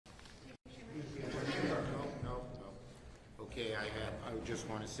just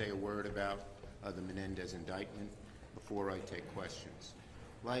want to say a word about the Menendez indictment before I take questions.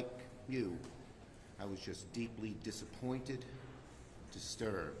 Like you, I was just deeply disappointed,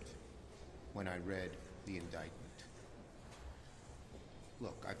 disturbed when I read the indictment.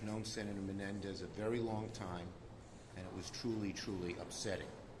 Look, I've known Senator Menendez a very long time, and it was truly, truly upsetting.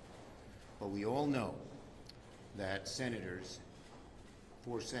 But we all know that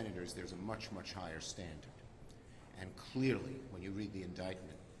for senators, there's a much, much higher standard. And clearly, when you read the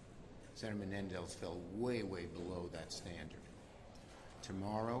indictment, Senator Menendez fell way, way below that standard.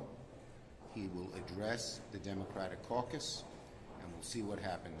 Tomorrow, he will address the Democratic caucus, and we'll see what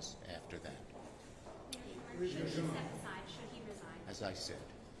happens after that. Should he step aside? Should he resign? As I said,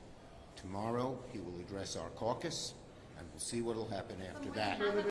 tomorrow he will address our caucus, and we'll see what will happen after that.